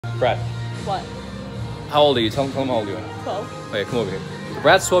Brad. What? How old are you? Tell him how old you are. 12. Okay, come over here.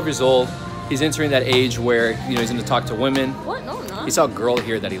 Brad's 12 years old. He's entering that age where he's going to talk to women. What? No, I'm not. He saw a girl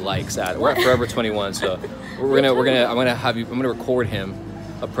here that he likes. We're at Forever 21, so I'm gonna record him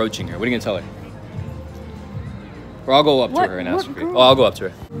approaching her. What are you gonna tell her? Or I'll go up to her and ask her. Oh, I'll go up to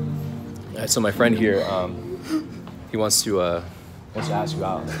her. All right, so my friend here, he wants to ask you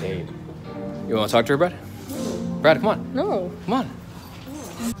out on a date. You want to talk to her, Brad? Brad, come on. No. Come on.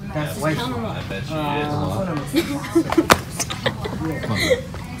 That's white. Come on.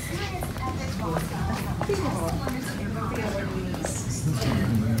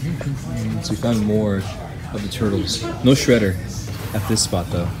 So we found more of the turtles. No shredder at this spot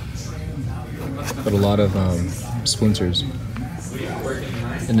though, but a lot of splinters.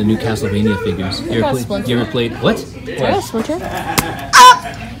 And the new Castlevania figures. You ever played what? Yeah, Splinter.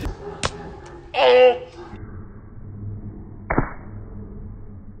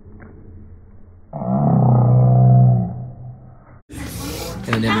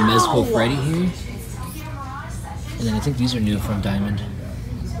 And then they have a Mezco Freddy here. And then I think these are new from Diamond.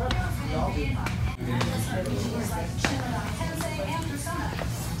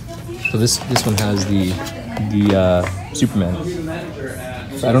 So this one has the Superman.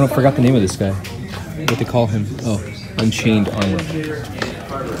 So I don't know, I forgot the name of this guy. What they call him? Oh, Unchained Armor.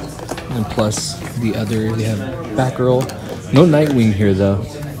 And plus the other, they have Batgirl. No Nightwing here though.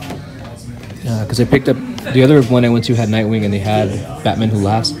 Because I picked up the other one I went to had Nightwing and they had Batman Who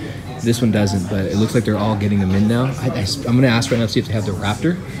Laughs. This one doesn't, but it looks like they're all getting them in now. I'm gonna ask right now to see if they have the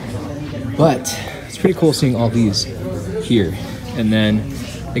Raptor. But it's pretty cool seeing all these here. And then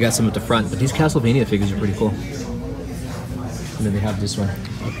they got some at the front, but these Castlevania figures are pretty cool. And then they have this one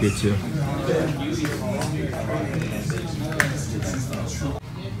up here too.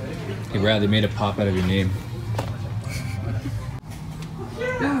 Hey Brad, they made a pop out of your name.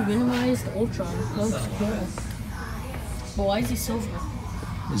 Ooh, minimized Ultron. Looks cool. But why is he silver?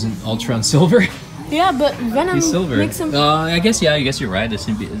 Isn't Ultron silver? Yeah, but Venom makes him... I guess you're right. The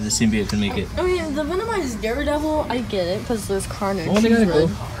symbiote can make it. I mean, the Venomized Daredevil, I get it, because there's Carnage. Oh, they got it cool.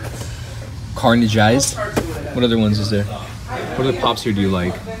 Carnageized? What other ones is there? What other pops here do you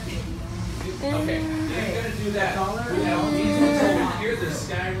like?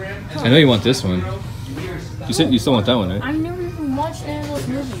 I know you want this one. You said you still want that one, right? I've never even watched any of those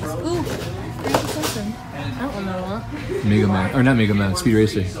movies. Ooh, something. I don't remember what. Mega Man, or not Mega Man, Speed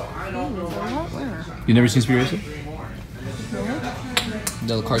Racer. You never seen Speed Racer? No.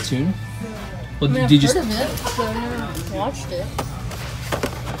 The little cartoon? Well, I mean, did you? I've heard of it, but I've never watched it.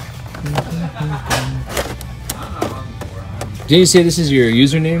 Did you say this is your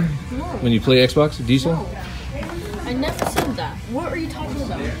username No. when you play Xbox? Diesel? No. I never said that. What are you talking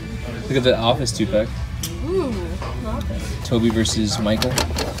about? Look at the Office 2-pack. Ooh, Office. Toby versus Michael.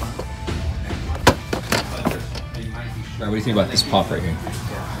 Alright, what do you think about this pop right here?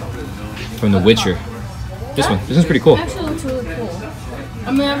 From The Witcher. This one's pretty cool. Actually looks really cool.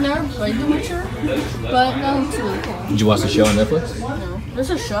 I mean, I've never played The Witcher, but that looks really cool. Did you watch the show on Netflix? No. There's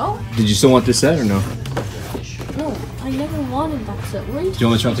a show? Did you still want this set or no? No, I never wanted that set. What are you Do you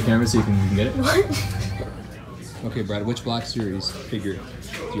want me to turn off the camera so you can get it? What? Okay, Brad, which Black Series figure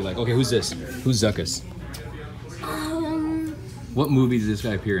do you like? Okay, who's this? Who's Zuckus? What movie did this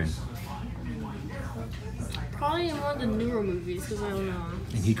guy appear in? Probably in one of the newer movies, because I don't know.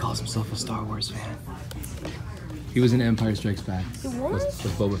 And he calls himself a Star Wars fan. He was in Empire Strikes Back. He was?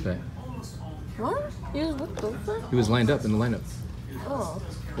 With Boba Fett. What? He was with Boba Fett? He was lined up in the lineup Oh.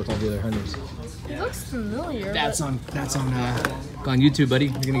 with all the other hunters. He looks familiar. That's on YouTube, buddy.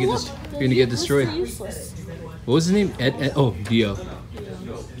 You're gonna get destroyed. Useless. What was his name? Ed oh, Dio.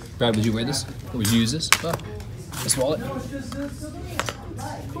 Brad, would you wear this? Or would you use this? Oh, this wallet.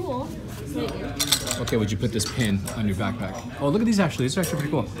 Cool. Maybe. Okay, would you put this pin on your backpack? Oh, look at these actually. These are actually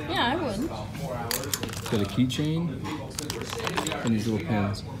pretty cool. Yeah, I would. Got a keychain and these little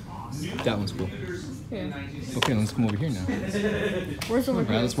pins. That one's cool. Yeah. Okay, let's come over here now. Where's the Come on,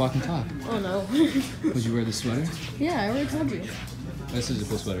 Brad, let's walk and talk. Oh no. Would you wear this sweater? Yeah, I already told you. This is a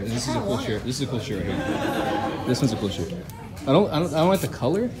cool sweater. And this is a cool shirt. This is a cool shirt right here. This one's a cool shirt. I don't like the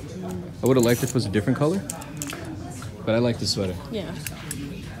color. I would have liked if it was a different color. But I like this sweater. Yeah.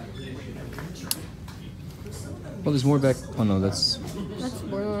 Well, there's more back. Oh no, that's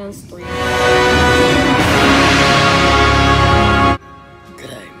Borderlands 3.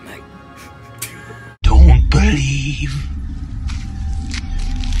 Don't believe